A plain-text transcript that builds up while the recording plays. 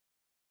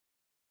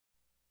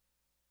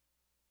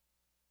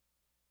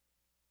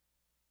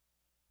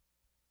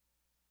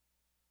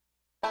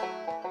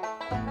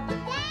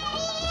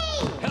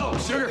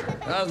sugar.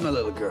 How's my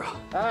little girl?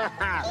 He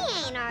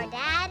ain't our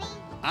daddy.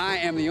 I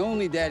am the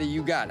only daddy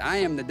you got. I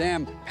am the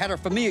damn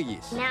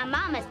paterfamilias. Now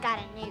Mama's got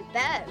a new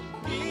beau.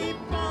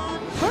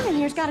 Vernon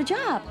here's got a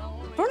job.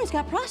 Vernon's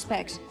got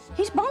prospects.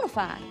 He's bona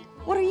fide.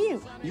 What are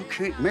you? You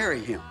can't marry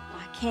him.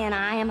 I can,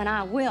 I am, and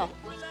I will.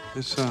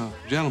 This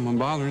gentleman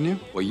bothering you?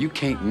 Well, you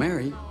can't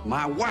marry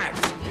my wife.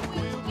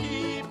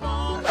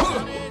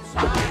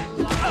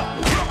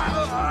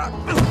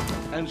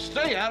 And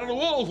stay out of the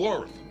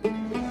Woolworth.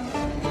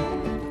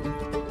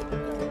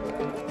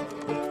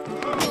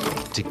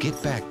 To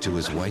get back to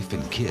his wife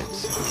and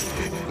kids,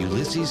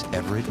 Ulysses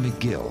Everett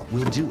McGill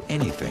will do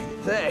anything.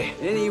 Say,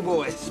 any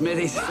boy,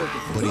 Smitty's.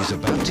 But he's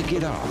about to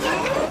get off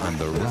on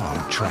the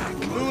wrong track.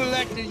 Who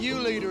elected you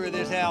leader of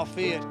this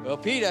outfit? Well,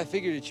 Pete, I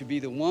figured it should be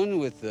the one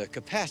with the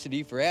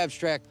capacity for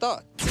abstract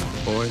thought.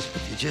 Boys,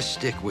 if you just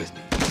stick with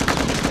me.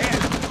 Man,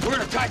 we're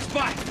in a tight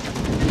spot.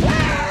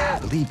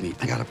 Believe me,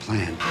 I got a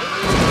plan.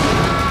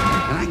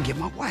 And I can get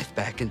my wife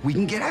back and we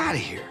can get out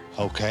of here.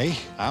 Okay,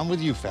 I'm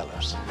with you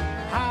fellas.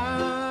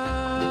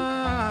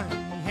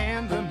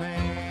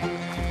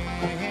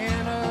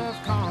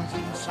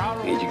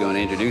 Ain't you gonna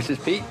introduce us,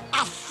 Pete?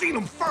 I've seen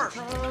him first.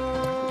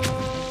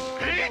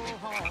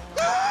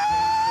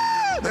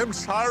 Them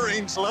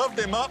sirens loved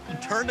him up and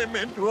turned him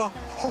into a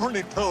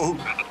horny toad.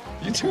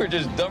 You two are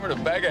just dumber than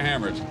a bag of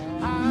hammers.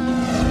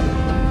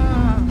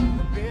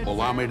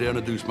 Allow me to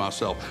introduce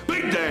myself.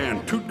 Big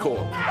Dan, Toot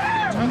Court.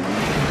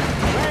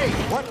 Hey,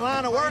 what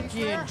line of work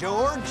you in,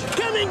 George?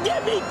 Come and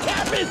get me,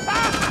 Cappy!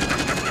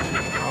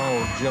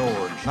 Oh,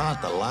 George,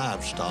 not the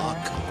livestock.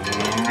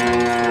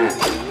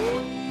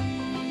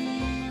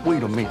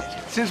 Wait a minute.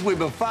 Since we've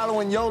been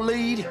following your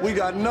lead, we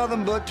got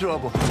nothing but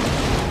trouble.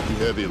 You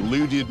have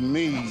eluded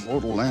me for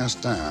the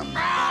last time.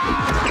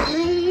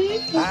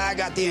 I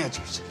got the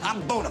answers.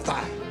 I'm bona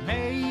fide.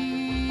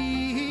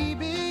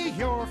 Maybe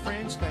your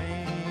friends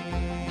think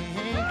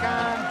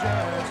I'm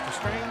just a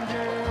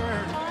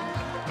stranger.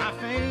 My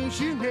face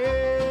you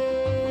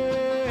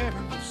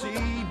never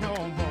see no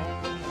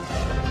more.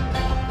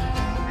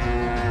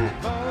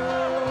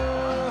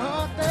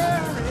 But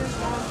there is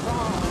one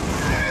wrong.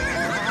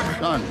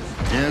 Son,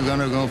 you're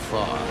gonna go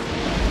far.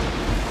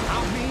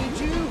 I'll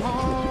meet you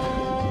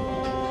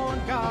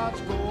on God's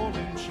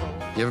golden shore.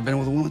 You ever been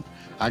with a woman?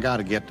 I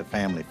gotta get the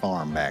family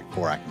farm back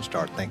before I can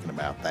start thinking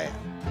about that.